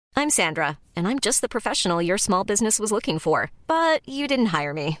I'm Sandra, and I'm just the professional your small business was looking for. But you didn't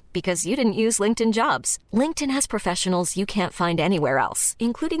hire me because you didn't use LinkedIn Jobs. LinkedIn has professionals you can't find anywhere else,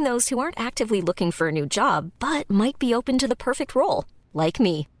 including those who aren't actively looking for a new job, but might be open to the perfect role, like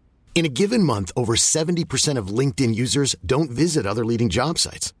me. In a given month, over 70% of LinkedIn users don't visit other leading job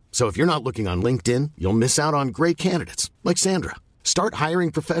sites. So if you're not looking on LinkedIn, you'll miss out on great candidates like Sandra. Start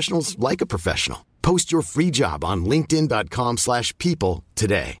hiring professionals like a professional. Post your free job on linkedin.com/people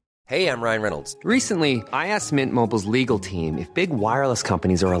today. Hey, I'm Ryan Reynolds. Recently, I asked Mint Mobile's legal team if big wireless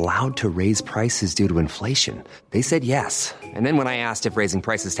companies are allowed to raise prices due to inflation. They said yes. And then when I asked if raising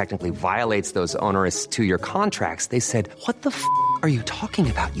prices technically violates those onerous 2-year contracts, they said, "What the f*** are you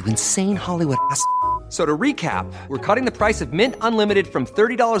talking about, you insane Hollywood ass?" So to recap, we're cutting the price of Mint Unlimited from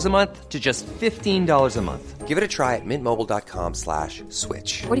 $30 a month to just $15 a month. Give it a try at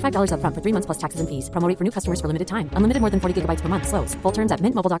mintmobile.com/switch. $45 up front for 3 months plus taxes and fees. Promo rate for new customers for limited time. Unlimited more than 40 gigabytes per month. Slows full terms at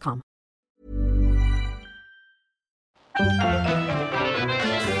mintmobile.com.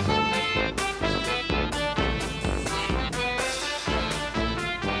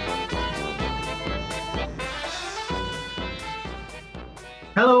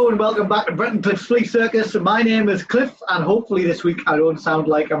 Hello and welcome back to Brett and Cliff's Flea Circus. My name is Cliff, and hopefully this week I don't sound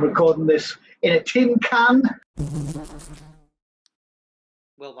like I'm recording this in a tin can.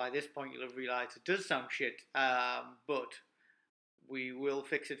 Well, by this point you'll have realised it does sound shit, but we will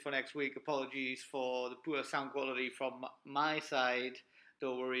fix it for next week. Apologies for the poor sound quality from my side.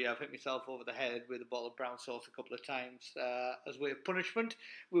 Don't worry, I've hit myself over the head with a bottle of brown sauce a couple of times as a way of punishment.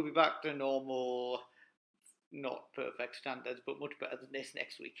 We'll be back to normal, not perfect standards, but much better than this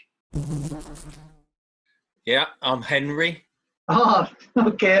next week. Yeah, I'm Henry. Oh,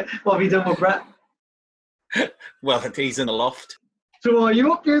 okay. What have you done with Brett? Well, he's in the loft. So are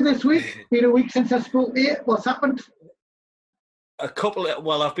you up to this week? Been a week since I spoke to you. What's happened? I've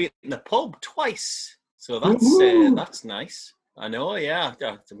been in the pub twice, so that's nice. I know, yeah.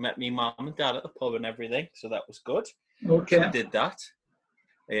 I met me mum and dad at the pub and everything, so that was good. Okay. So I did that.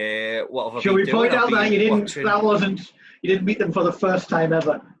 What have I Shall been we doing? point out that you didn't meet them for the first time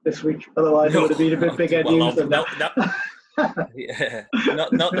ever this week? Otherwise, it would have been a bit bigger news than that. Yeah,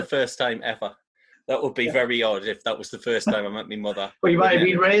 not the first time ever. That would be very odd if that was the first time I met my mother. Well, you might have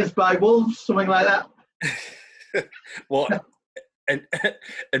been raised by wolves, something like that. What? And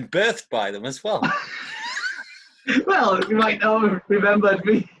birthed by them as well. Well, you might not remember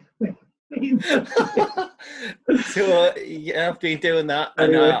me. So yeah, I've been doing that,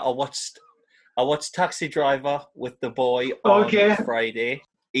 and anyway. I watched Taxi Driver with the boy on Friday.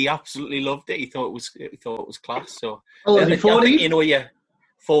 He absolutely loved it. He thought it was class. So is he 14? I think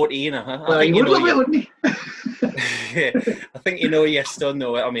 14. Well, he would love it, wouldn't he? Yeah, I think your son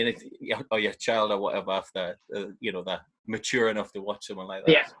though. I mean, or your child or whatever, after they're mature enough to watch something like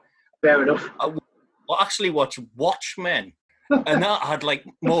that. Yeah, fair enough. I actually watched Watchmen. And that had like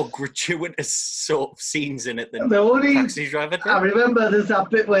more gratuitous sort of scenes in it than Taxi Driver did. I remember there's that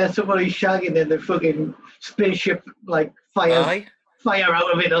bit where somebody's shagging in the fucking spaceship, like fire out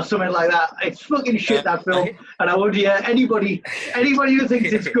of it or something like that. It's fucking shit, that film. And I would hear anybody who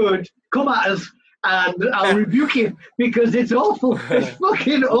thinks it's good, come at us and I'll rebuke him because it's awful. It's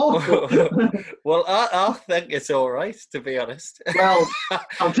fucking awful. Well, I think it's all right, to be honest. Well,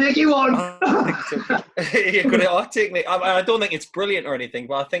 I'll take you on. I'll take me. I don't think it's brilliant or anything,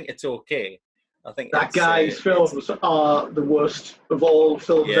 but I think it's okay. I think that guy's films are the worst of all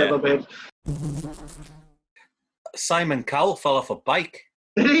films ever made. Simon Cowell fell off a bike.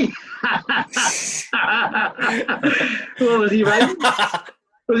 Did he? What was he riding?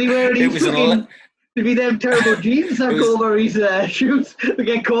 Was he wearing did he them terrible jeans that go over his shoes to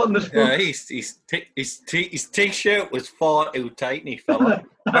get caught in the spot? Yeah, his t-shirt was far too tight and he fell off.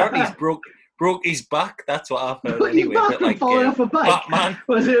 Apparently he's broke his back. That's what I've heard anyway. His back falling off a bike? Batman.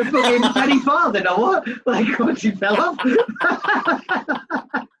 Was it a fucking penny farthing or what? Like, once he fell off?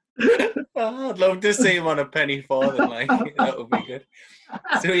 Oh, I'd love to see him on a penny farthing. Like, that would be good.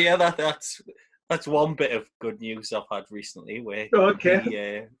 So yeah, that's one bit of good news I've had recently where he fell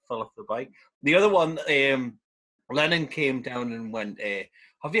off the bike. The other one, Lennon came down and went,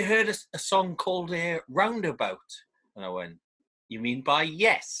 have you heard a song called Roundabout? And I went, you mean by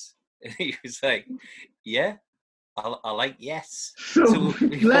Yes? And he was like, yeah, I like Yes. So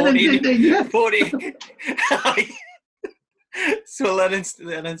Lennon did the Yes. 40. So Lennon's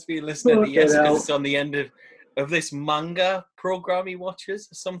been listening to Yes because it's on the end of this manga program he watches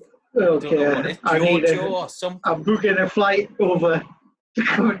or something. Okay, I'm booking a flight over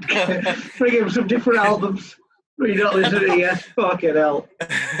to bring him some different albums. You're not listening to Yes? Fucking hell.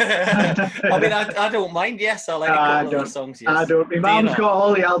 I mean, I don't mind Yes. I like a couple of the songs, Yes. I don't. My mum's got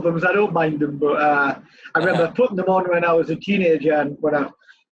all the albums. I don't mind them, but I remember putting them on when I was a teenager and when I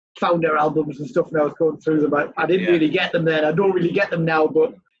found their albums and stuff and I was going through them. I didn't really get them then. I don't really get them now,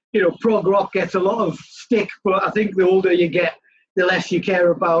 but, you know, prog rock gets a lot of stick, but I think the older you get, the less you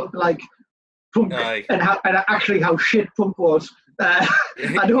care about, like, punk and actually how shit punk was.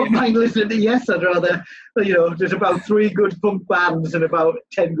 I don't mind listening to Yes. I'd rather, you know, there's about 3 good punk bands and about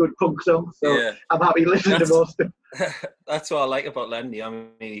 10 good punk songs. So I'm happy listening to most of them. That's what I like about Lenny. I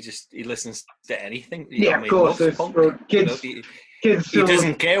mean, he listens to anything. Of course. Punk, kids. You know, he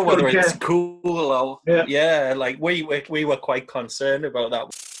doesn't care whether it's cool or like we were quite concerned about that.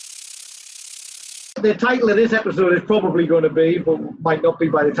 The title of this episode is probably going to be, but might not be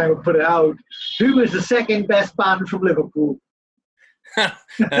by the time we put it out, who is the second best band from Liverpool?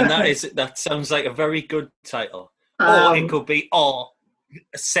 And that sounds like a very good title. Or it could be our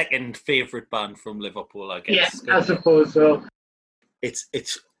second favourite band from Liverpool, I guess. Yeah, I suppose so.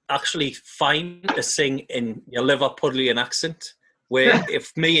 It's actually fine to sing in your Liverpudlian accent, where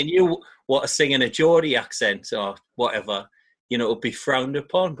if me and you were to sing in a Geordie accent or whatever, you know, it would be frowned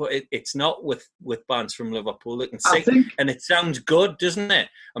upon, but it's not with bands from Liverpool that can sing. And it sounds good, doesn't it?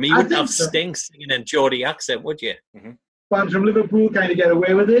 I mean, you wouldn't have Sting singing in a Geordie accent, would you? Mm-hmm. Bands from Liverpool kind of get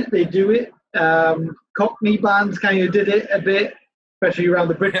away with it. They do it. Cockney bands kind of did it a bit, especially around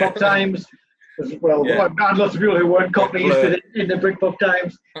the Britpop times. Well, and lots of people who weren't Cockneys did it in the Britpop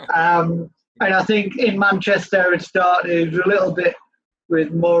times. And I think in Manchester it started a little bit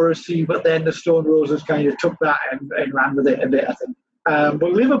with Morrissey, but then the Stone Roses kind of took that and ran with it a bit, I think.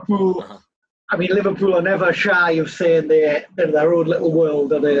 But Liverpool, I mean, Liverpool are never shy of saying they're their own little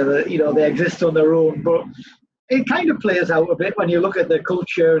world, or they exist on their own. But it kind of plays out a bit when you look at the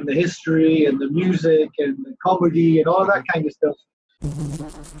culture and the history and the music and the comedy and all that kind of stuff.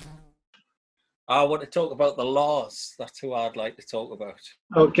 I want to talk about the Laws. That's who I'd like to talk about.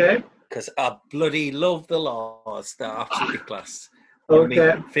 Okay. Because I bloody love the Laws. They're absolutely class.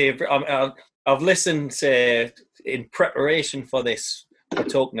 Okay. Favorite. I've listened in preparation for this. For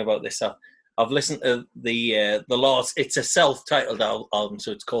talking about this, I've listened to the Laws. It's a self-titled album,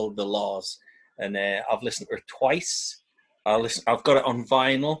 so it's called The Laws, and I've listened to it twice. I've got it on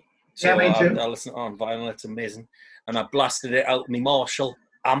vinyl, so me too. I listen to it on vinyl. It's amazing, and I blasted it out my Marshall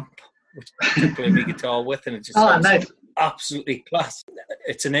amp, which I play my guitar with, and it just sounds absolutely class.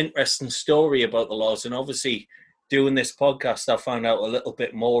 It's an interesting story about the Laws, and obviously doing this podcast, I found out a little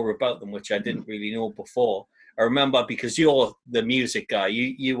bit more about them, which I didn't really know before. I remember, because you're the music guy,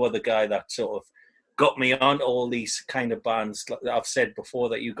 you were the guy that sort of got me on all these kind of bands. I've said before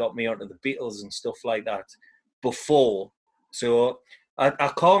that you got me onto the Beatles and stuff like that before. So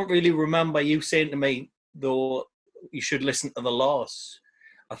I can't really remember you saying to me, though, you should listen to the Laws.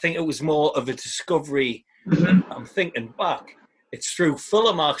 I think it was more of a discovery. Mm-hmm. I'm thinking back. It's through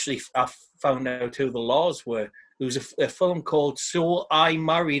film, actually, I found out who the Laws were. There was a film called So I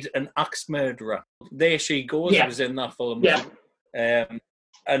Married an Axe Murderer. There She Goes was in that film. Yeah.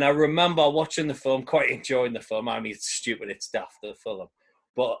 And I remember watching the film, quite enjoying the film. I mean, it's stupid, it's daft, the film.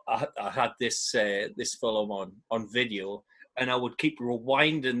 But I had this film on video, and I would keep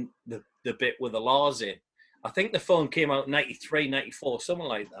rewinding the bit with the Laws in. I think the film came out 93, 94, something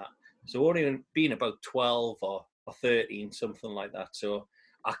like that. So only been about 12 or 13, something like that. So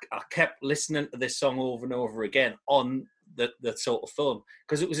I kept listening to this song over and over again on the sort of film,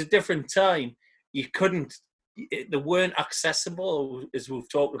 because it was a different time. You couldn't, they weren't accessible, as we've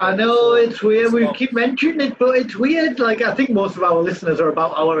talked about. I know, it's weird. We keep mentioning it, but it's weird. Like, I think most of our listeners are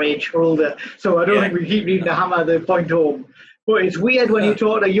about our age or older, so I don't think we keep needing to hammer the point home. But it's weird when you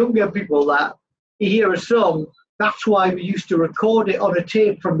talk to younger people that you hear a song. That's why we used to record it on a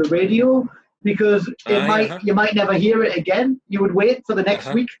tape from the radio, because you might never hear it again. You would wait for the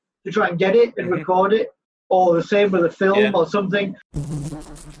next week to try and get it and record it, or the same with a film or something.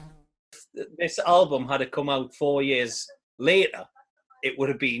 This album had it come out 4 years later, it would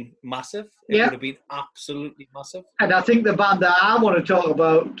have been massive. It would have been absolutely massive. And I think the band that I want to talk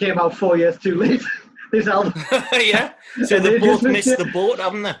about came out 4 years too late. This album. Yeah. So they both missed the boat,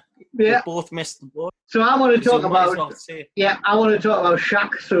 haven't they? Yeah. They both missed the boat. So I want to talk about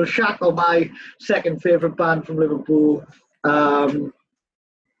Shack. So Shack are my second favourite band from Liverpool. I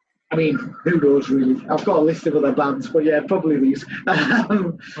mean, who knows really? I've got a list of other bands, but yeah, probably these.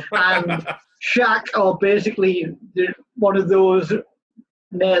 And Shack are basically one of those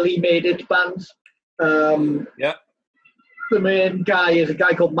nearly made it bands. The main guy is a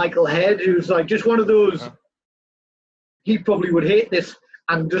guy called Michael Head, who's like just one of those. He probably would hate this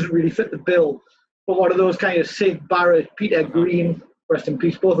and doesn't really fit the bill, but one of those kind of Sid Barrett, Peter Green, rest in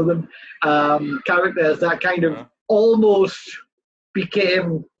peace, both of them, characters that kind of almost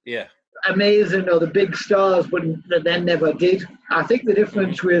became amazing or the big stars, but then never did. I think the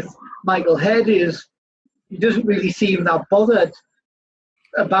difference with Michael Head is he doesn't really seem that bothered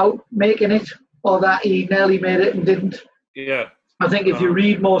about making it, or that he nearly made it and didn't. Yeah. I think if you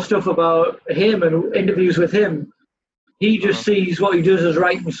read more stuff about him and interviews with him, he just sees what he does as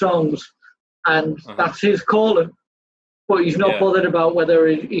writing songs, and that's his calling. But he's not bothered about whether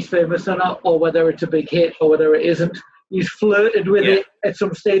he's famous or not, or whether it's a big hit, or whether it isn't. He's flirted with it at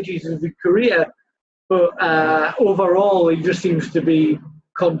some stages of his career, but overall, he just seems to be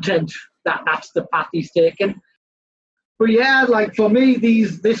content that that's the path he's taken. But yeah, like for me,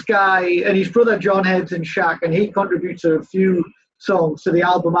 this guy and his brother John Heads and Shaq, and he contributes a few songs to the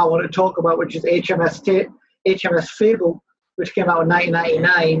album I want to talk about, which is HMS Fable, which came out in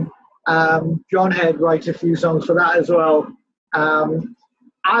 1999. John Head writes a few songs for that as well.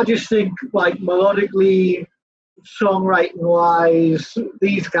 I just think, like, melodically, songwriting-wise,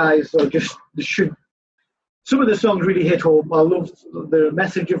 these guys are just some of the songs really hit home. I love the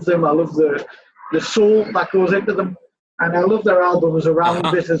message of them. I love the soul that goes into them. And I love their albums around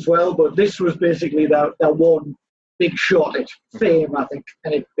this as well, but this was basically their one big shot at fame, I think,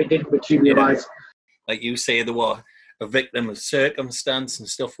 and it didn't materialise. Like you say, they were a victim of circumstance and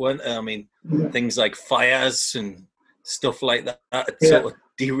stuff, weren't they? I mean, things like fires and stuff like that sort of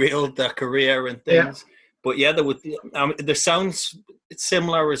derailed their career and things. But yeah, the sounds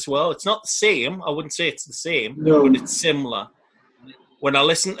similar as well. It's not the same. I wouldn't say it's the same, but it's similar. When I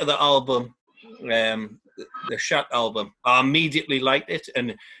listened to the album, the Shaq album, I immediately liked it,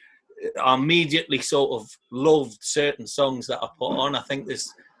 and I immediately sort of loved certain songs that I put on. I think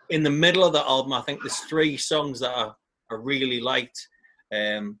in the middle of the album, I think there's 3 songs that I really liked.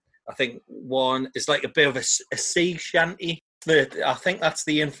 I think one is like a bit of a sea shanty. I think that's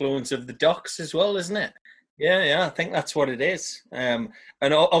the influence of the Docs as well, isn't it? Yeah, I think that's what it is. And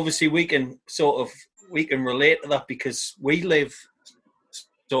obviously we can relate to that because we live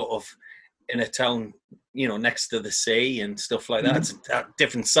sort of in a town, next to the sea and stuff like that. It's a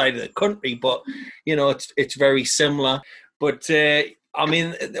different side of the country, but it's very similar. But I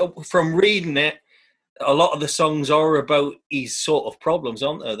mean, from reading it, a lot of the songs are about his sort of problems,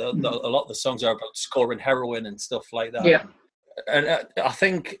 aren't they? A lot of the songs are about scoring heroin and stuff like that. Yeah. And I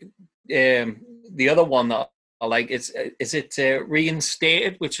think the other one that I like is it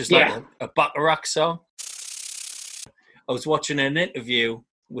Reinstated, which is like a Bacharach song. I was watching an interview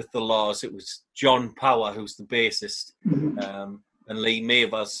with the Laws. It was John Power, who's the bassist, and Lee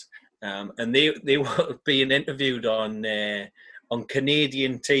Mavers, and they were being interviewed on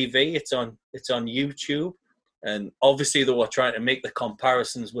Canadian TV. It's on YouTube, and obviously they were trying to make the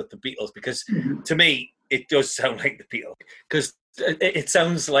comparisons with the Beatles because to me it does sound like the Beatles because it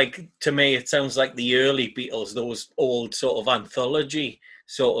sounds like the early Beatles, those old sort of anthology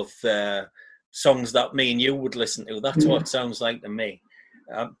sort of songs that me and you would listen to. That's what it sounds like to me.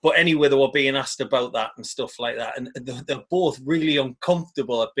 But anyway, they were being asked about that and stuff like that. And they're both really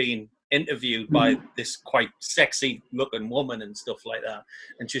uncomfortable at being interviewed by this quite sexy looking woman and stuff like that.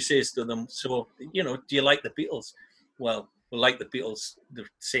 And she says to them, so, do you like the Beatles? Well, we like the Beatles the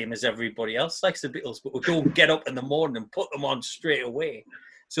same as everybody else likes the Beatles, but we don't get up in the morning and put them on straight away.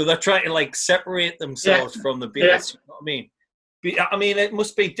 So they're trying to separate themselves from the Beatles. You know what I mean? I mean, it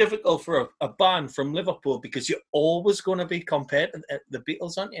must be difficult for a band from Liverpool because you're always going to be compared to the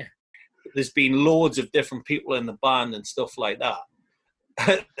Beatles, aren't you? There's been loads of different people in the band and stuff like that.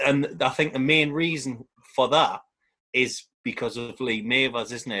 And I think the main reason for that is because of Lee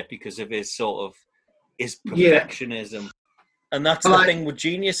Mavers, isn't it? Because of his perfectionism. And that's the thing with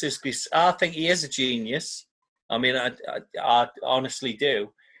geniuses, because I think he is a genius. I mean, I honestly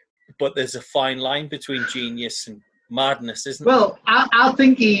do. But there's a fine line between genius and madness, isn't there? Well, I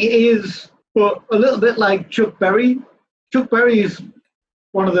think he is, but a little bit like Chuck Berry. Chuck Berry is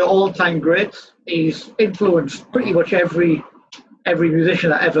one of the all-time greats. He's influenced pretty much every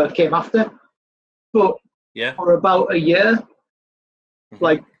musician that ever came after. But for about a year,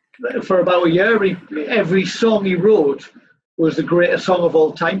 every song he wrote was the greatest song of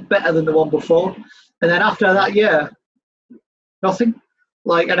all time, better than the one before. And then after that year, nothing.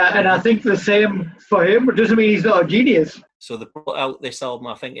 And I think the same for him, but doesn't mean he's not a genius. So they put out this album,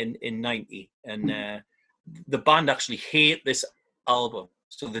 I think, in 90, and the band actually hate this album,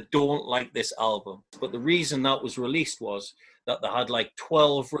 so they don't like this album. But the reason that was released was that they had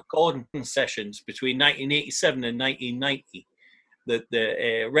 12 recording sessions between 1987 and 1990,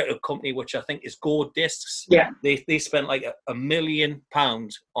 the record company, which I think is Go Discs. Yeah. They spent like £1 million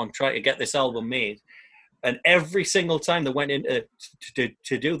on trying to get this album made. And every single time they went in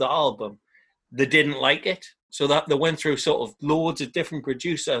to do the album, they didn't like it. So that they went through sort of loads of different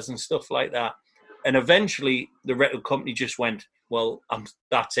producers and stuff like that. And eventually the record company just went, well,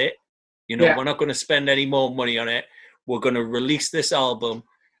 that's it. You know, we're not going to spend any more money on it. We're going to release this album.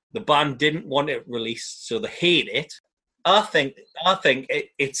 The band didn't want it released, so they hate it. I think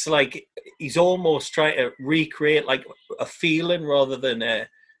it's like he's almost trying to recreate like a feeling rather than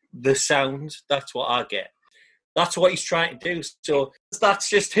the sound. That's what I get. That's what he's trying to do. So that's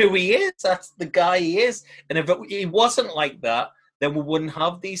just who he is. That's the guy he is. And if he wasn't like that, then we wouldn't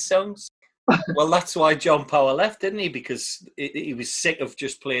have these songs. Well, that's why John Power left, didn't he? Because he was sick of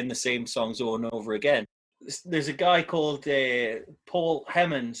just playing the same songs over and over again. There's a guy called Paul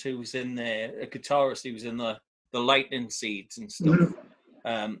Hemmons who's a guitarist. He was in the Lightning Seeds and stuff.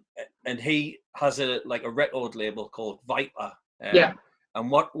 And he has a record label called Viper.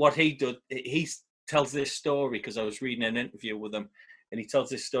 And what he did, he tells this story because I was reading an interview with him, and he tells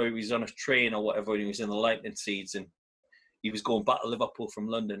this story. He was on a train or whatever, and he was in the Lightning Seeds, and he was going back to Liverpool from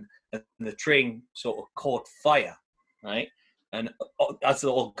London, and the train sort of caught fire, right? And as they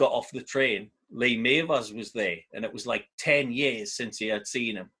all got off the train, Lee Mavers was there, and it was like 10 years since he had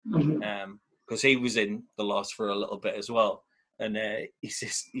seen him, because he was in The Lost for a little bit as well. And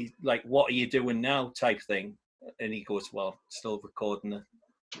he's like, "What are you doing now?" type thing, and he goes, "Well, still recording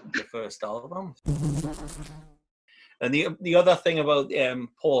the first album." And the other thing about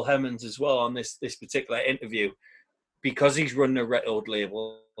Paul Hemmons as well on this particular interview, because he's running a record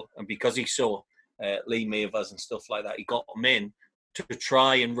label and because he saw Lee Mavers and stuff like that, he got him in to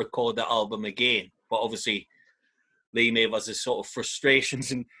try and record the album again. But obviously, Lee Mavers' sort of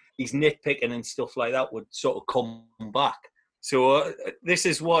frustrations and he's nitpicking and stuff like that would sort of come back. So this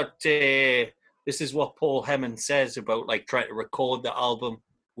is what Paul Hemmons says about like trying to record the album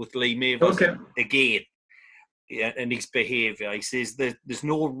with Lee Mavers again. Yeah, and his behaviour. He says there's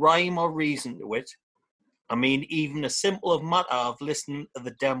no rhyme or reason to it. I mean, even a simple matter of listening to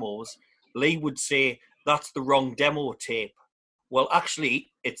the demos, Lee would say, "That's the wrong demo tape." Well,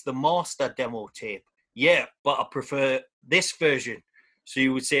 actually, it's the master demo tape. Yeah, but I prefer this version. So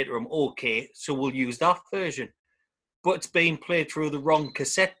you would say to him, "Okay, so we'll use that version." But it's being played through the wrong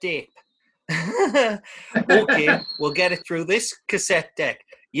cassette tape. Okay, we'll get it through this cassette deck.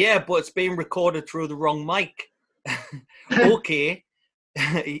 Yeah, but it's being recorded through the wrong mic. Okay,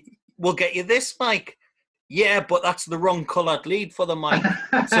 we'll get you this mic. Yeah, but that's the wrong coloured lead for the mic.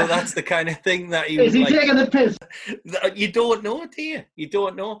 So that's the kind of thing that he was like... Is he taking the piss? You don't know, do you? You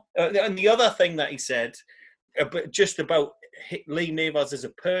don't know. And the other thing that he said, just about Lee Mavers as a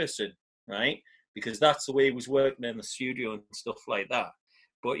person, right? Because that's the way he was working in the studio and stuff like that.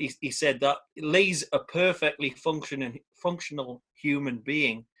 But he said that Lee's a perfectly functional human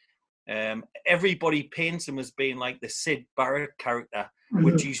being. Everybody paints him as being like the Syd Barrett character,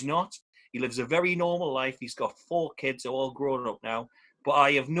 which he's not. He lives a very normal life. He's got 4 kids, they're all grown up now. But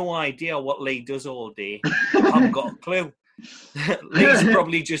I have no idea what Lee does all day. I haven't got a clue. Lee's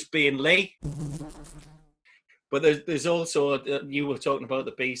probably just being Lee. But there's also, you were talking about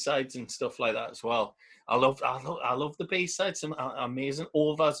the B-sides and stuff like that as well. I love the B-sides. Amazing.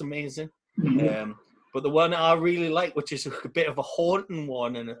 Over's amazing. But the one I really like, which is a bit of a haunting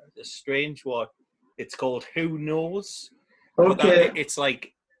one and a strange one, it's called Who Knows? Okay. It's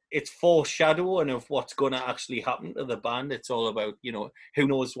like, it's foreshadowing of what's going to actually happen to the band. It's all about, who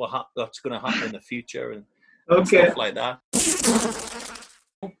knows what's going to happen in the future and stuff like that.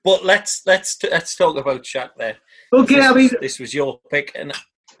 But let's talk about Shaq there. Okay, this was your pick, and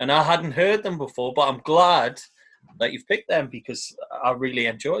I hadn't heard them before, but I'm glad that you've picked them because I really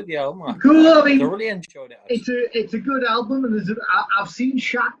enjoyed the album. Cool. I thoroughly enjoyed it. It's a good album, and I've seen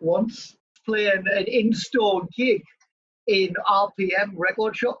Shaq once play an in-store gig in RPM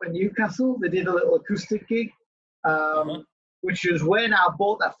record shop in Newcastle. They did a little acoustic gig, which is when I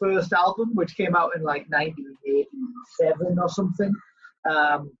bought that first album, which came out in like 1987 or something.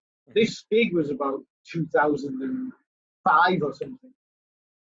 This gig was about 2005 or something.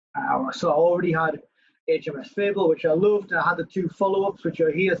 So I already had HMS Fable, which I loved, and I had the 2 follow-ups, which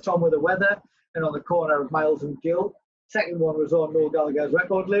are Here's Tom with the Weather and On the Corner of Miles and Gill. Second one was on Noel Gallagher's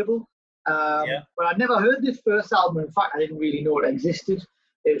record label. But I never heard this first album. In fact, I didn't really know it existed.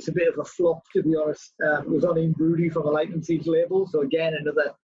 It's a bit of a flop, to be honest. It was on Ian Broody from the Lightning Seeds label. So again,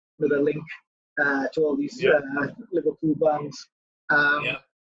 another link to all these Liverpool bands.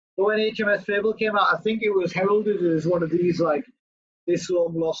 So when HMS Fable came out, I think it was heralded as one of these, like, this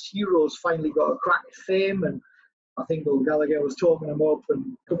long lost heroes finally got a crack at fame, and I think Bill Gallagher was talking them up,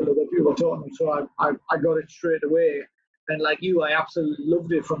 and a couple of other people were talking them. So I got it straight away. And like you, I absolutely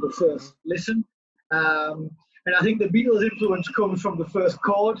loved it from the first listen. And I think the Beatles' influence comes from the first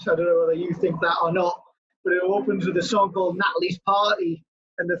chord. I don't know whether you think that or not, but it opens with a song called Natalie's Party.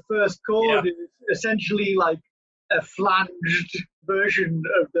 And the first chord is essentially like a flanged version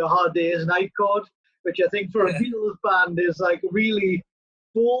of the Hard Day's Night chord, which I think for a Beatles band is like a really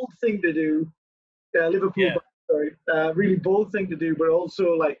bold thing to do. Liverpool band, sorry, really bold thing to do, but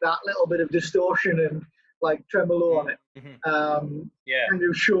also like that little bit of distortion and like tremolo on it. Kind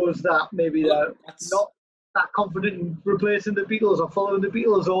of shows that maybe they're not that confident in replacing the Beatles or following the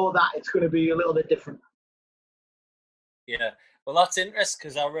Beatles, or that it's going to be a little bit different. Yeah, well, that's interesting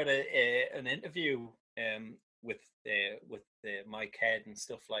because I read an interview with Mike Head and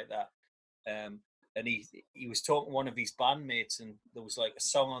stuff like that, and he was talking to one of his bandmates, and there was like a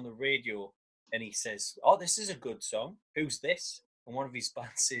song on the radio, and he says, "Oh, this is a good song. Who's this?" And one of his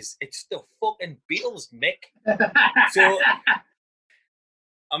bands says, "It's the fucking Beatles, Mick." So,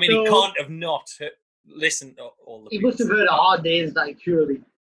 I mean, he can't have not listened to all the Beatles. He must have heard A Hard Day's Night, surely.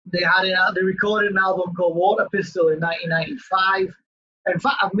 They recorded an album called Water Pistol in 1995. In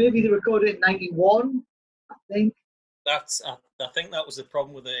fact, maybe they recorded it in 91, I think. I think that was the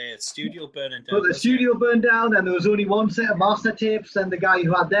problem with the studio burning down. But the studio burned down, and there was only one set of master tapes, and the guy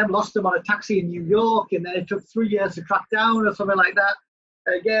who had them lost them on a taxi in New York, and then it took 3 years to track down or something like that.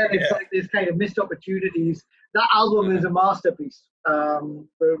 Again, it's like these kind of missed opportunities. That album is a masterpiece,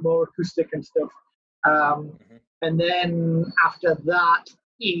 for more acoustic and stuff. And then after that,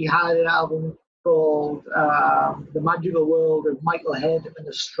 he had an album called The Magical World of Michael Head and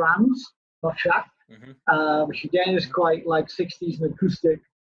the Strands, not Shaq. Which again is quite like 60s and acoustic.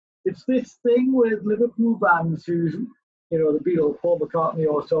 It's this thing with Liverpool bands who's, you know, the Beatles, Paul McCartney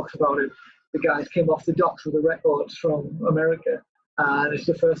always talks about it. The guys came off the docks with the records from America, and it's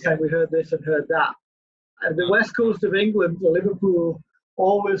the first time we heard this and heard that. And the west coast of England, Liverpool,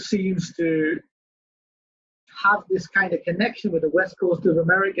 always seems to have this kind of connection with the west coast of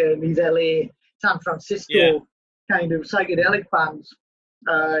America and these LA, San Francisco kind of psychedelic bands.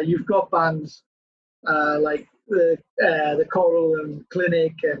 You've got bands like the Coral and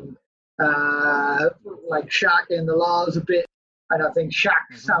Clinic and like Shaq and the Laws a bit, and I think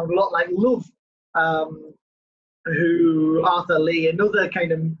Shaq sound a lot like Love, who Arthur Lee, another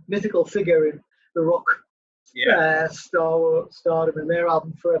kind of mythical figure in the rock stardom, in their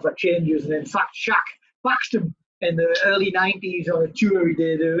album Forever Changes. And in fact, Shaq backed him in the early 90s on a tour he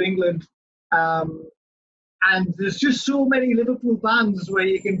did to England. And there's just so many Liverpool bands where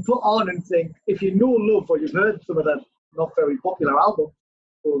you can put on and think, if you know Love or you've heard some of their not very popular albums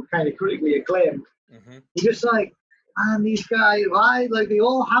or kind of critically acclaimed, you're just like, man, these guys, why? Like, they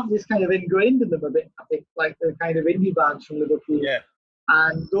all have this kind of ingrained in them a bit, I think, like the kind of indie bands from Liverpool. Yeah.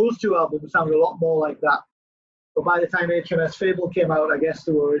 And those two albums sound a lot more like that. But by the time HMS Fable came out, I guess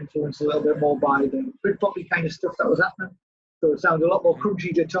they were influenced a little bit more by the Britpop kind of stuff that was happening. So it sounded a lot more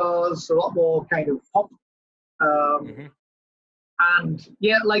crunchy guitars, a lot more kind of pop. And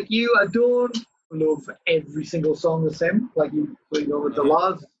yeah, like you, I don't love every single song the same. Like you know, with the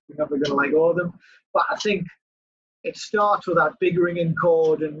Laws, you're never going to like all of them. But I think it starts with that big ringing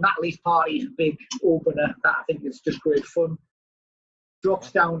chord, and Natalie's Party is a big opener that I think is just great fun.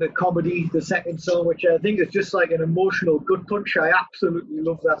 Drops down to Comedy, the second song, which I think is just like an emotional gut punch. I absolutely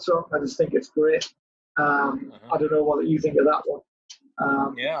love that song. I just think it's great. I don't know what you think of that one.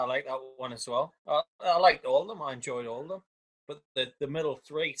 Yeah, I like that one as well. I liked all of them. I enjoyed all of them. But the middle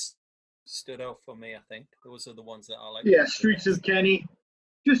three stood out for me, I think. Those are the ones that I like. Yeah, Streets of Kenny.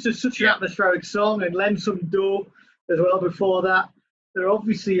 Just such an atmospheric song, and Lend Some Dough as well before that. They're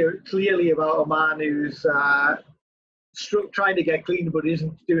obviously clearly about a man who's trying to get clean but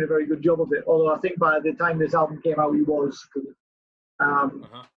isn't doing a very good job of it. Although I think by the time this album came out, he was.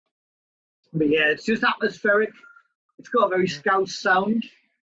 But yeah, it's just atmospheric. It's got a very Scouse sound.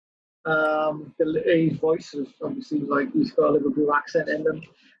 His voice is obviously like he's got a Liverpool accent in them.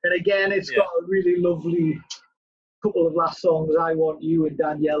 And again, it's got a really lovely couple of last songs. I Want You and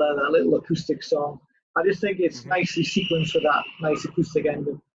Daniela, that little acoustic song. I just think it's nicely sequenced for that nice acoustic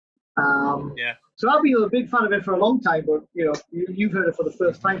ending. So I've been a big fan of it for a long time, but you know, you've heard it for the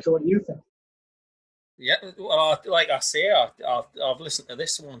first time. So what do you think? Yeah, well, like I say, I've listened to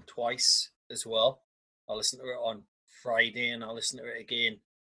this one twice as well. I listened to it on Friday, and I listened to it again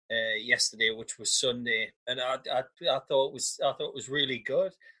yesterday, which was Sunday, and I thought it was really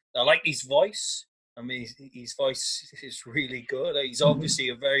good. I like his voice. I mean, his voice is really good. He's obviously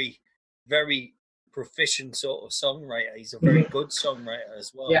a very, very proficient sort of songwriter. He's a very good songwriter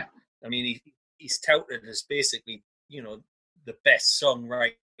as well. Yeah. I mean, he's touted as basically the best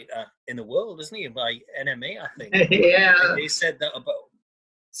songwriter in the world, isn't he? By NME, I think. Yeah. They said that about.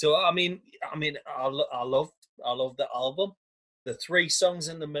 So I mean, I love the album. The 3 songs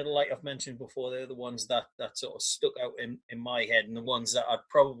in the middle, like I've mentioned before, they're the ones that sort of stuck out in my head, and the ones that I'd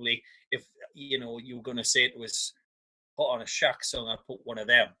probably, if you were going to say it was put on a Shaq song, I'd put one of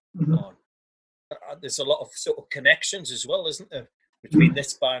them on. There's a lot of sort of connections as well, isn't there, between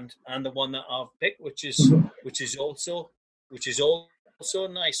this band and the one that I've picked, which is also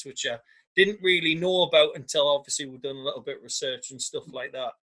nice, which I didn't really know about until obviously we've done a little bit of research and stuff like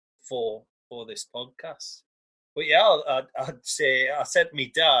that for this podcast. But yeah, I'd say I said to my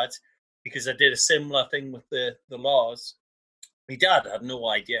dad, because I did a similar thing with the Laws. My dad had no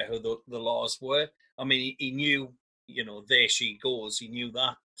idea who the Laws were. I mean, he knew, There She Goes. He knew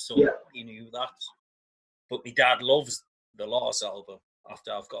that, so he knew that. But my dad loves the Laws album.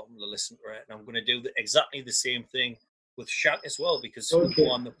 After I've got him to listen to it, and I'm going to do exactly the same thing with Shaq as well, because we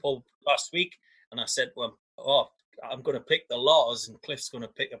were on the pub last week, and I said, "Well, I'm going to pick the Laws, and Cliff's going to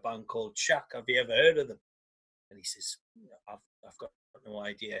pick a band called Shaq. Have you ever heard of them?" And he says, I've got no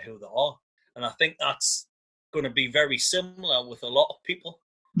idea who they are. And I think that's going to be very similar with a lot of people.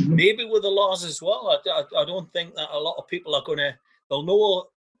 Maybe with the Laws as well. I don't think that a lot of people are they'll know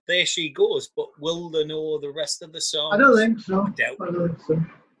There She Goes, but will they know the rest of the songs? I don't think so. I don't think so.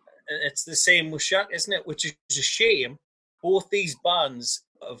 It's the same with Shaq, isn't it? Which is a shame. Both these bands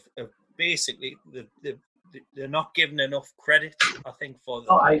have basically, they're not given enough credit, I think, for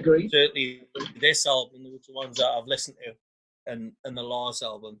I agree. Certainly this album, the ones that I've listened to, and the Laws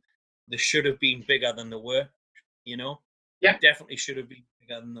album, they should have been bigger than they were, Yeah. They definitely should have been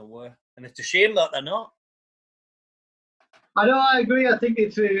bigger than they were. And it's a shame that they're not. I know, I agree. I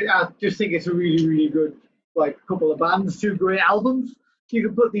just think it's a really, really good, couple of bands, 2 great albums. You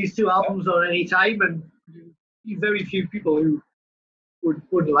can put these 2 albums on any time, and very few people who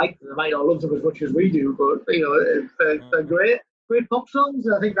wouldn't like them. They might not love them as much as we do, but they're great pop songs.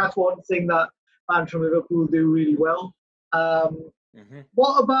 I think that's one thing that bands from Liverpool do really well.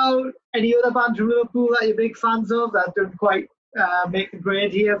 What about any other bands from Liverpool that you're big fans of that don't quite make the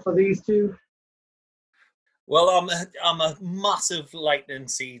grade here for these 2? Well, I'm a massive Lightning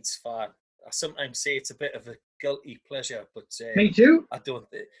Seeds fan. I sometimes say it's a bit of a guilty pleasure, but me too. I don't.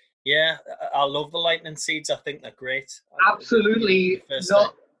 Yeah, I love the Lightning Seeds. I think they're great. Absolutely,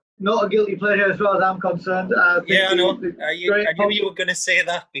 not a guilty pleasure as far as I'm concerned. I know. I knew you were going to say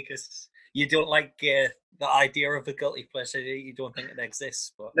that because you don't like the idea of a guilty pleasure. You don't think it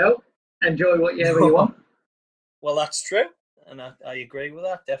exists. But no, enjoy whatever you want. Well, that's true, and I agree with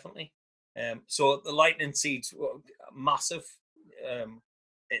that, definitely. So the Lightning Seeds, massive.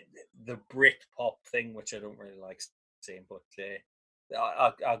 The Brit pop thing, which I don't really like saying, but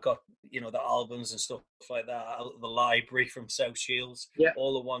I got the albums and stuff like that out of the library from South Shields,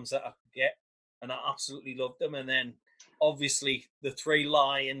 all the ones that I could get, and I absolutely loved them. And then obviously the Three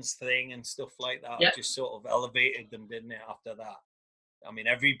Lions thing and stuff like that just sort of elevated them, didn't it? After that, I mean,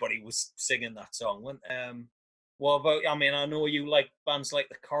 everybody was singing that song, weren't they? What about? I mean, I know you like bands like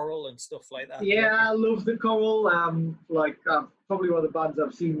the Coral and stuff like that. Yeah, I love the Coral. Probably one of the bands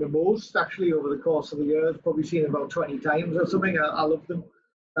I've seen the most actually over the course of the years. Probably seen about 20 times or something. I love them.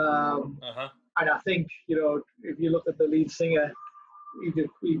 And I think if you look at the lead singer, he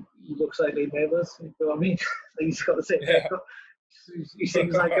looks like Lee Neighbours. You know what I mean? He's got the same haircut. He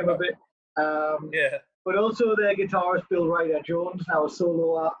sings like him a bit. But also their guitarist Bill Ryder Jones, now a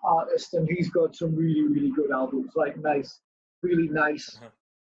solo artist, and he's got some really, really good albums, really nice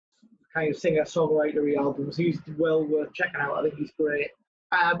kind of singer-songwritery albums. He's well worth checking out. I think he's great.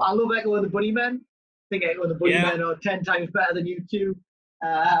 I love Echo and the Bunnymen. I think Echo and the Bunnymen are 10 times better than U2.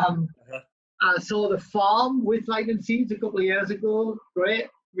 I saw The Farm with Lightning Seeds a couple of years ago. Great.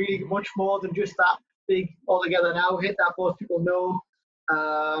 Really much more than just that big All Together Now hit that most people know.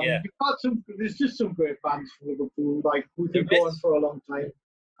 You've got there's just some great bands from Liverpool, who've been going for a long time.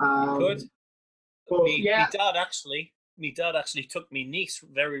 My dad actually took me niece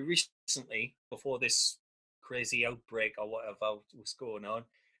very recently before this crazy outbreak or whatever was going on.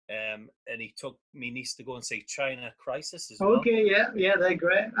 And he took me niece to go and see China Crisis as well. Okay, yeah, they're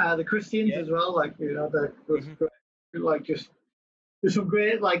great. The Christians as well, they're great. There's some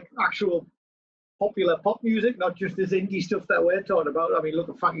great actual popular pop music, not just this indie stuff that we're talking about. I mean, look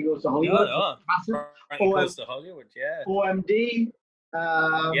at Frankie Goes to Hollywood. Massive. Frankie Goes to Hollywood, OMD.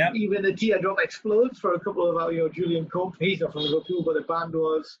 Even the Teardrop Explodes for a couple of Julian Cope. He's not from Liverpool, but the band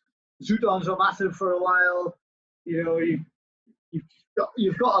was. Zootons were massive for a while. You've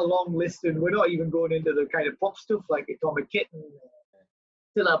got a long list, and we're not even going into the kind of pop stuff like Atomic Kitten,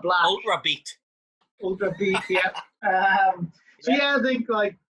 Cilla Black. Ultra Beat. Ultra beat, yeah. So I think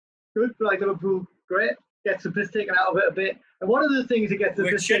good for Liverpool, great. Gets the piss taken out of it a bit. And one of the things that gets the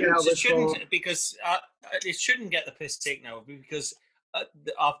piss taken out of it it shouldn't get the piss taken out of it because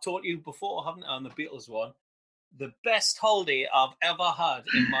I've told you before, haven't I, on the Beatles one, the best holiday I've ever had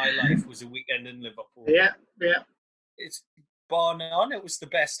in my life was a weekend in Liverpool. Yeah. It's bar none. It was the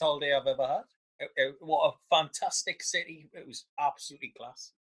best holiday I've ever had. What a fantastic city. It was absolutely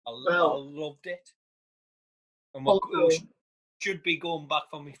class. I loved it. And we should be going back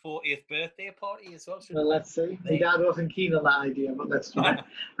for my 40th birthday party as well. Well, let's see. My dad wasn't keen on that idea, but let's try.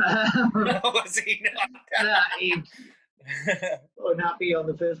 No, was he not? He's unhappy on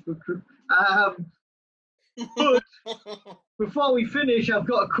the Facebook group. But before we finish, I've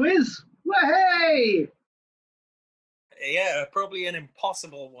got a quiz. Hey! Yeah, probably an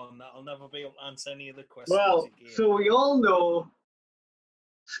impossible one that I'll never be able to answer any of the questions. Well, so we all know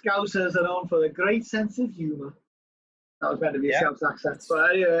Scousers are known for the great sense of humour. That was meant to be a Scouse accent,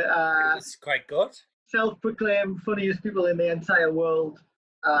 but anyway, it's quite good. Self-proclaimed funniest people in the entire world,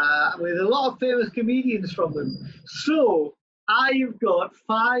 with a lot of famous comedians from them. So I've got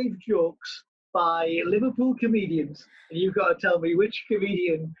 5 jokes by Liverpool comedians, and you've got to tell me which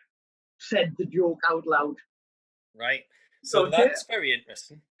comedian said the joke out loud. Right. So that's very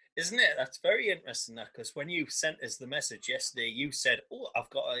interesting, isn't it? That's very interesting, because when you sent us the message yesterday, you said, "Oh, I've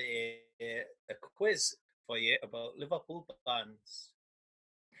got a quiz for you about Liverpool bands."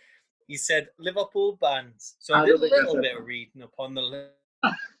 You said Liverpool bands. So I did a little bit of reading upon the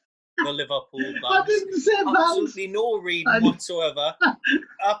Liverpool bands. I didn't say bands. Absolutely no reading whatsoever.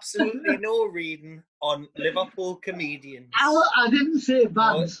 Absolutely no reading on Liverpool comedians. I didn't say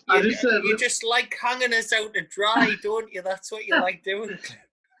bands. No, you just like hanging us out to dry, don't you? That's what you like doing.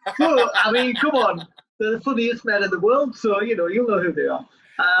 Well, I mean, come on. They're the funniest men in the world, so, you'll know who they are.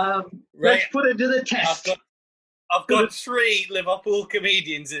 Let's put it to the test. I've got 3 Liverpool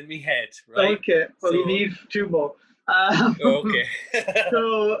comedians in my head, right? Okay, well, you need 2 more. Okay.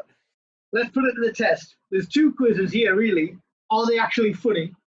 So, let's put it to the test. There's 2 quizzes here, really. Are they actually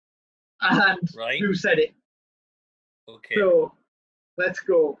funny? And who said it? Okay. So, let's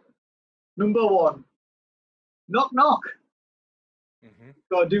go. Number 1. Knock, knock. Mm-hmm.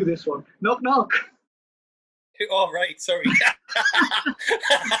 Gotta do this one. Knock, knock. Oh, right, sorry.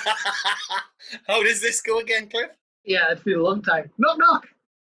 How does this go again, Cliff? Yeah, it's been a long time. Knock, knock.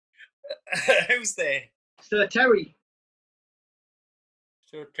 Who's there? Sir Terry.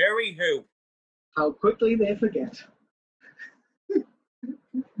 Sir Terry who? How quickly they forget.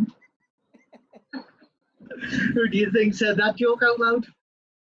 Who do you think said that joke out loud?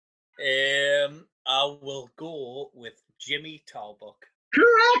 I will go with Jimmy Talbot.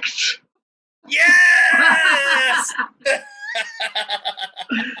 Correct! Yes!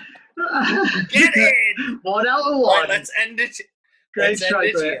 Get in! 1 out of 1. Right, let's end it. Great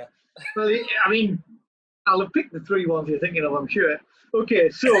strike there. Well, I mean, I'll have picked the 3 ones you're thinking of, I'm sure. Okay,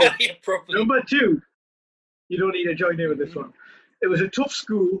 so number 2. You don't need to join in with this one. It was a tough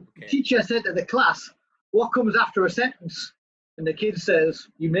school. Okay. The teacher said to the class, "What comes after a sentence?" And the kid says,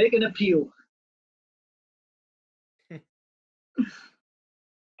 "You make an appeal."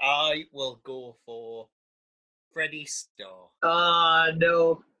 I will go for Freddie Starr.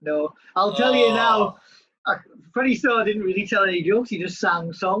 No. I'll tell you now. Freddie Starr didn't really tell any jokes. He just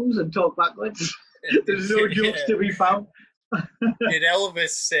sang songs and talked backwards. There's no jokes to be found. Did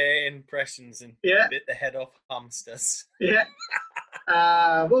Elvis impressions and bit the head off hamsters. Yeah.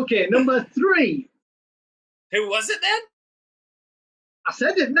 Okay, number 3. Who was it then? I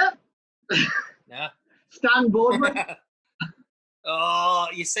said, didn't I? Nah. Stan Boardman. Oh,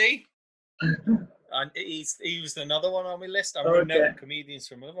 you see? And he was another one on my list. I'm running out of comedians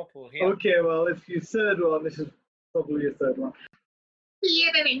from Liverpool here. Okay, well, if your 3rd one, this is probably your 3rd one.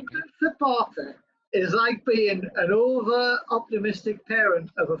 Being an England supporter is like being an over-optimistic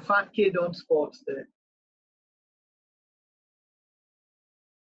parent of a fat kid on sports day.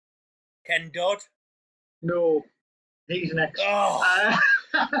 Ken Dodd? No, he's next. Oh.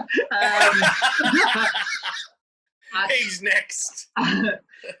 He's next.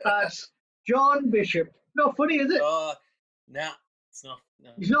 That's John Bishop. Not funny, is it? Nah, it's not.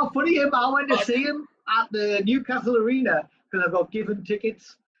 No. He's not funny. I went to see him at the Newcastle Arena because I got given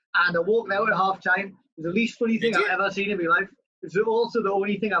tickets and I walked out at half-time. It was the least funny thing I've ever seen in my life. It's also the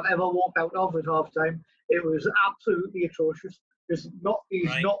only thing I've ever walked out of at half-time. It was absolutely atrocious. He's not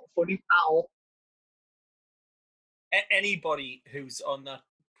funny at all. Anybody who's on that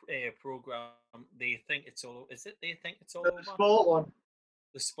program, they think it's all. Is it? They think it's all over. The sport one.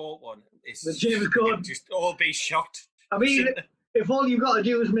 The sport one is the James Corden. Just all be shot. I mean, if all you got to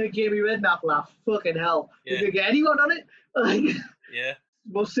do is make Jamie Redknapp laugh, fucking hell, you can get anyone on it. Like,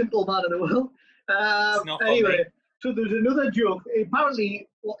 most simple man in the world. Anyway, so there's another joke. Apparently,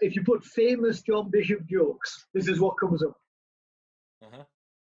 if you put famous John Bishop jokes, this is what comes up.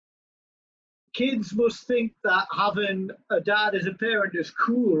 Kids must think that having a dad as a parent is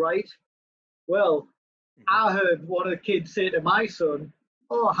cool, right? Well, I heard one of the kids say to my son,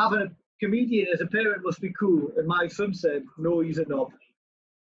 "Oh, having a comedian as a parent must be cool." And my son said, "No, he's a knob."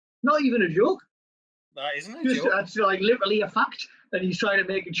 Not even a joke. That isn't a joke. That's like literally a fact, and he's trying to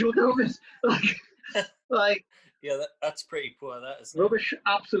make a joke out of it. Like, yeah, that's pretty poor. That is rubbish.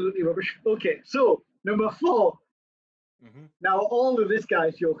 Absolutely rubbish. Okay, so number 4. Now all of this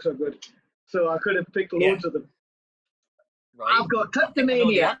guy's jokes are good, so I could have picked loads of them. Right. I've got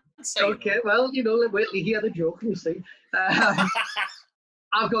kleptomania. Okay, well, wait till you hear the joke, you'll see.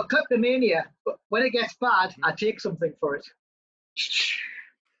 I've got kleptomania, but when it gets bad, I take something for it.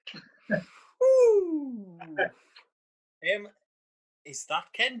 Is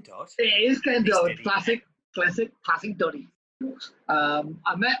that Ken Dodd? It is Ken Dodd. Classic Doddy.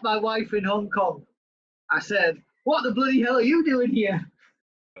 I met my wife in Hong Kong. I said, "What the bloody hell are you doing here?"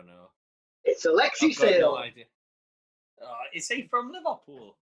 I don't know. It's Alexei Sayle. No idea. Is he from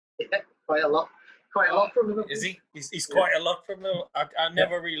Liverpool? Yeah, quite a lot from Liverpool. Is he? He's quite a lot from Liverpool. I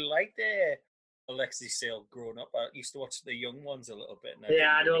never really liked Alexei Sayle growing up. I used to watch the young ones a little bit.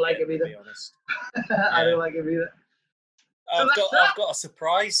 I don't like him either. To be honest. I don't like him either. I've got a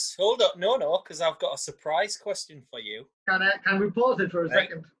surprise. Hold up, no, because I've got a surprise question for you. Can we pause it for a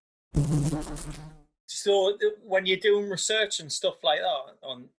second? So when you're doing research and stuff like that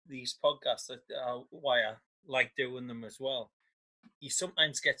on these podcasts, why I like doing them as well, you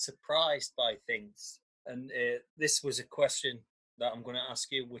sometimes get surprised by things. And this was a question that I'm going to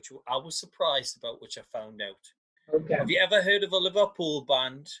ask you, which I was surprised about, which I found out. Okay. Have you ever heard of a Liverpool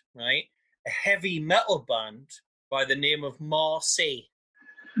band, right? A heavy metal band by the name of Marseille?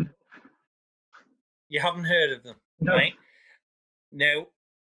 You haven't heard of them, right? Now,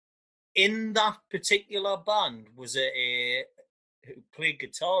 in that particular band was who played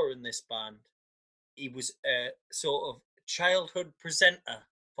guitar in this band. He was a sort of childhood presenter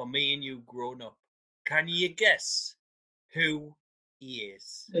for me and you growing up. Can you guess who he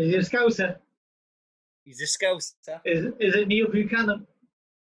is? He's a Scouser. He's a Scouser. Is it Neil Buchanan?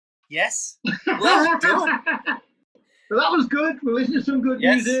 Yes. Well done. Well, that was good. We listened to some good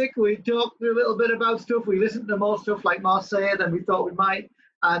music. We talked a little bit about stuff. We listened to more stuff like Marseille than we thought we might.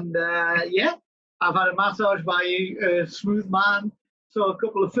 And I've had a massage by a smooth man. Saw a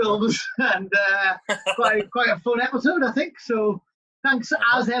couple of films and quite a fun episode, I think. So thanks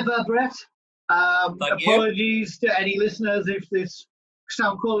as ever, Brett. Apologies to any listeners if this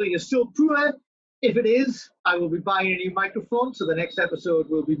sound quality is still poor. If it is, I will be buying a new microphone, so the next episode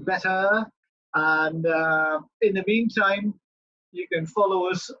will be better. And in the meantime, you can follow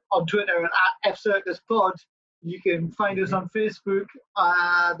us on Twitter at FCircusPod. You can find us on Facebook,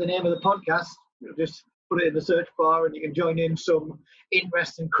 the name of the podcast. Just put it in the search bar and you can join in some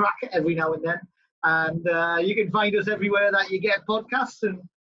interesting crack every now and then. And you can find us everywhere that you get podcasts and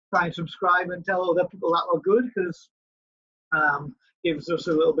try and subscribe and tell other people that we're good, because gives us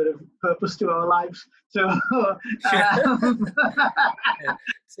a little bit of purpose to our lives. So,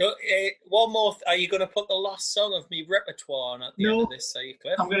 So one more. Are you going to put the last song of me repertoire on at the end of this? Are you,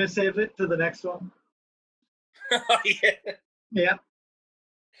 Cliff? I'm going to save it to the next one. Yeah.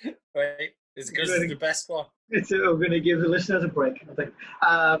 Right. It's because it's the best one. We're going to give the listeners a break, I think.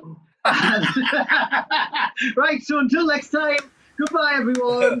 Right. So until next time. Goodbye,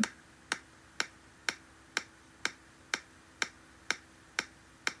 everyone.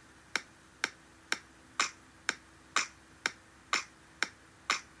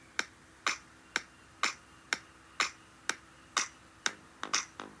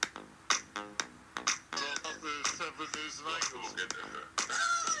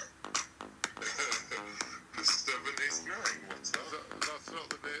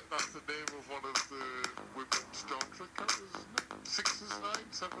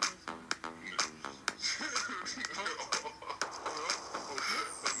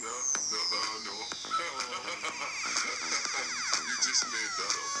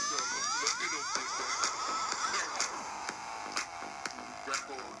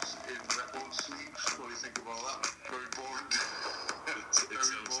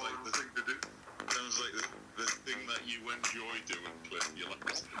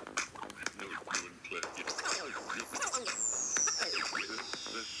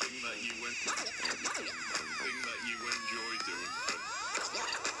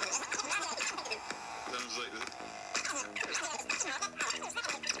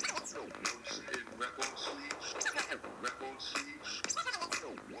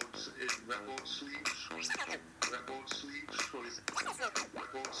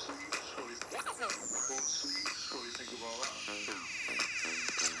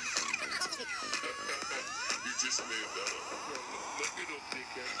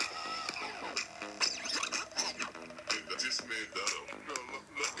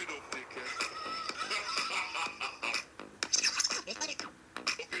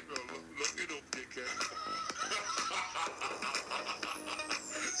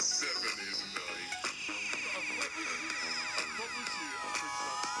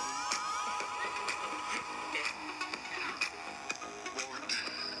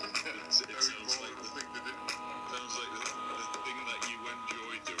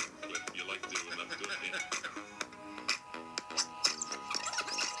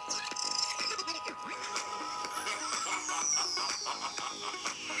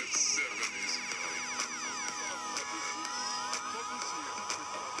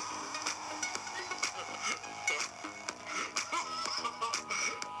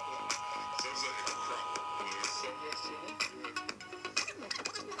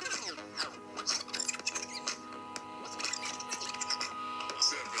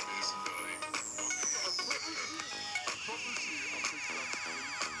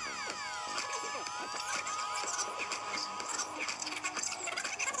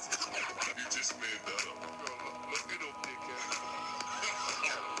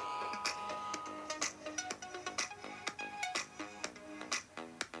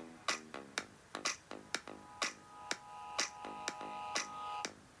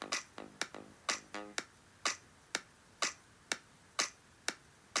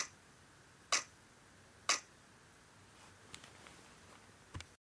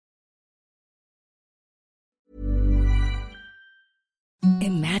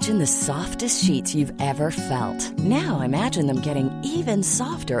 Imagine the softest sheets you've ever felt. Now imagine them getting even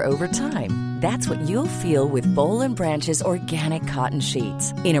softer over time. That's what you'll feel with Boll & Branch's organic cotton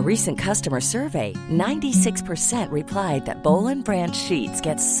sheets. In a recent customer survey, 96% replied that Boll & Branch sheets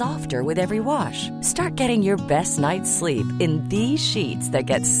get softer with every wash. Start getting your best night's sleep in these sheets that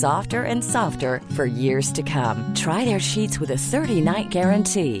get softer and softer for years to come. Try their sheets with a 30-night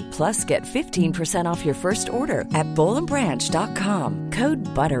guarantee. Plus, get 15% off your first order at bollandbranch.com. Code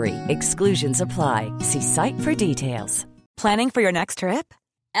BUTTERY. Exclusions apply. See site for details. Planning for your next trip?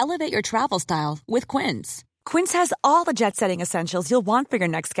 Elevate your travel style with Quince. Quince has all the jet-setting essentials you'll want for your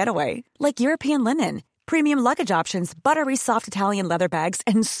next getaway, like European linen, premium luggage options, buttery soft Italian leather bags,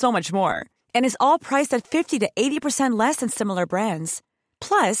 and so much more. And is all priced at 50 to 80% less than similar brands.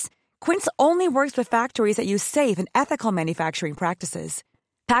 Plus, Quince only works with factories that use safe and ethical manufacturing practices.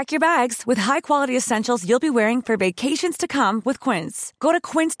 Pack your bags with high-quality essentials you'll be wearing for vacations to come with Quince. Go to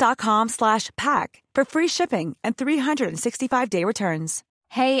quince.com/pack for free shipping and 365-day returns.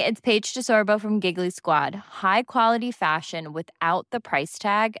 Hey, it's Paige DeSorbo from Giggly Squad. High quality fashion without the price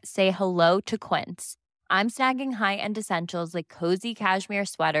tag. Say hello to Quince. I'm snagging high-end essentials like cozy cashmere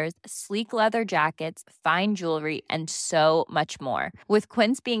sweaters, sleek leather jackets, fine jewelry, and so much more. With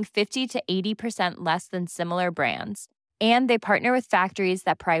Quince being 50 to 80% less than similar brands. And they partner with factories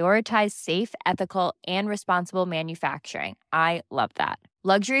that prioritize safe, ethical, and responsible manufacturing. I love that.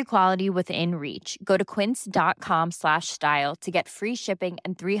 Luxury quality within reach. Go to quince.com/style to get free shipping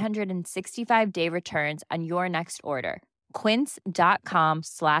and 365-day returns on your next order.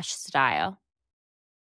 Quince.com/style.